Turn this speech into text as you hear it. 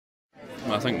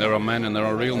I think there are men and there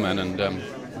are real men, and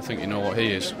I think you know what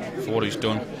he is for what he's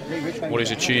done, what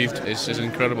he's achieved is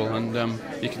incredible, and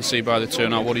you can see by the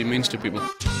turnout what he means to people.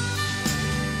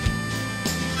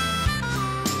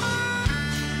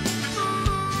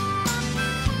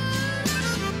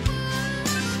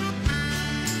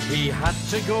 He had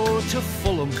to go to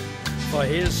Fulham for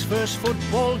his first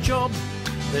football job.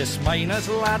 This miner's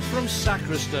lad from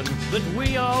Sacriston that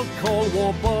we all call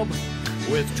Wor Bob.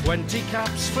 With 20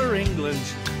 caps for England,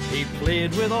 he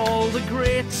played with all the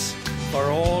greats. For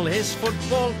all his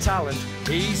football talent,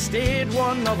 he stayed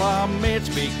one of our mates,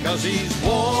 because he's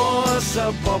Wor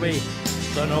Sir Bobby,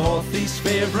 the North East's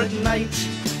favourite knight.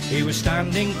 He was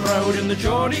standing proud in the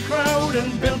Geordie crowd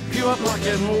and built pure black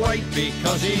and white,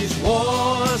 because he's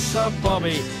Wor Sir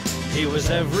Bobby. He was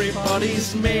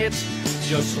everybody's mate,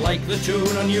 just like the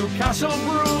tune on Newcastle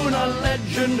Broon, a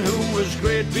legend who was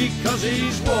great because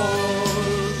he's Wors.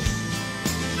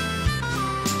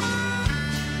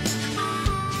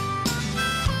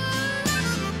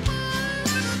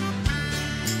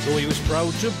 Though he was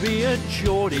proud to be a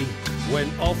Geordie,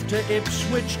 went off to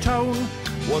Ipswich Town,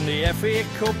 won the FA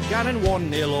Cup, Gannon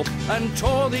 1-0 up and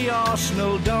tore the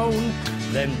Arsenal down.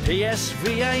 Then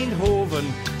PSV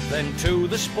Eindhoven, then to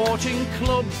the Sporting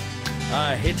Club,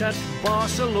 a hit at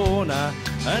Barcelona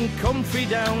and comfy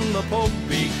down the pub,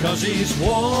 because he's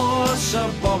Wor Sir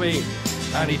Bobby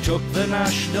and he took the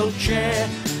national chair.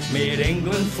 Made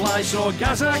England fly, saw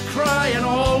Gaza cry and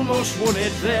almost won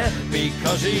it there,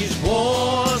 because he's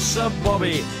Wor Sir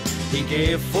Bobby. He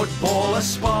gave football a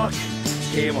spark,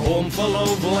 came home for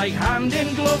love like hand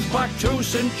in glove, back to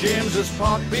St James's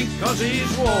Park, because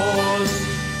he's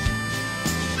Wors.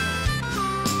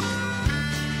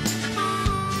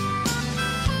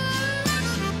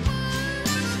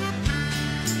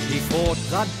 He fought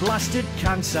that blasted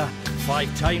cancer,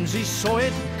 5 times he saw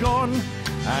it gone,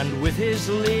 and with his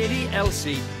lady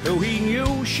Elsie, who he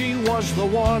knew she was the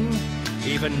one.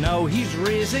 Even now he's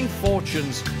raising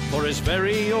fortunes for his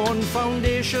very own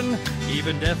foundation.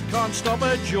 Even death can't stop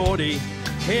a Geordie,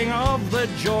 king of the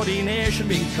Geordie nation,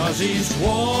 because he's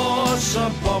Wor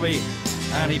Sir Bobby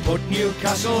and he put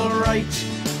Newcastle right.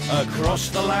 Across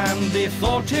the land they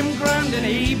thought him grand and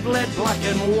he bled black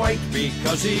and white,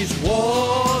 because he's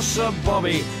Wor Sir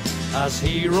Bobby. As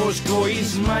heroes go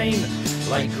he's mine,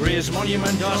 like Gray's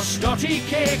Monument or Stotty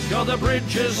Cake or the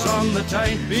bridges on the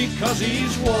Tyne, because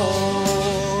he's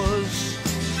Wors.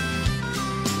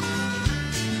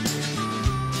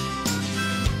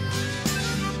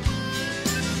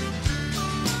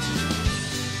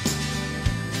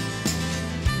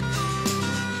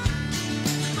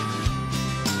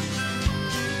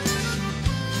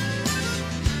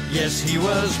 Yes, he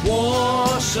was Wor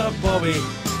Sir Bobby,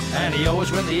 and he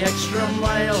always went the extra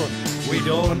mile. We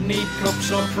don't need cups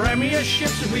or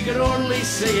premierships if we could only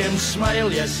see him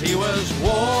smile. Yes, he was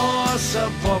Wor Sir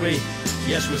Bobby.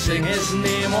 Yes, we'll sing his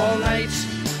name all night.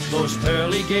 Those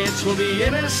pearly gates will be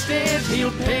in his state.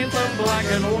 He'll paint them black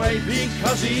and white,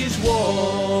 because he's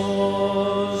Wors.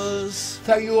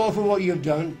 Thank you all for what you've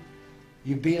done.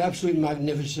 You've been absolutely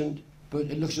magnificent, but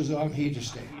it looks as though I'm here to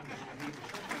stay.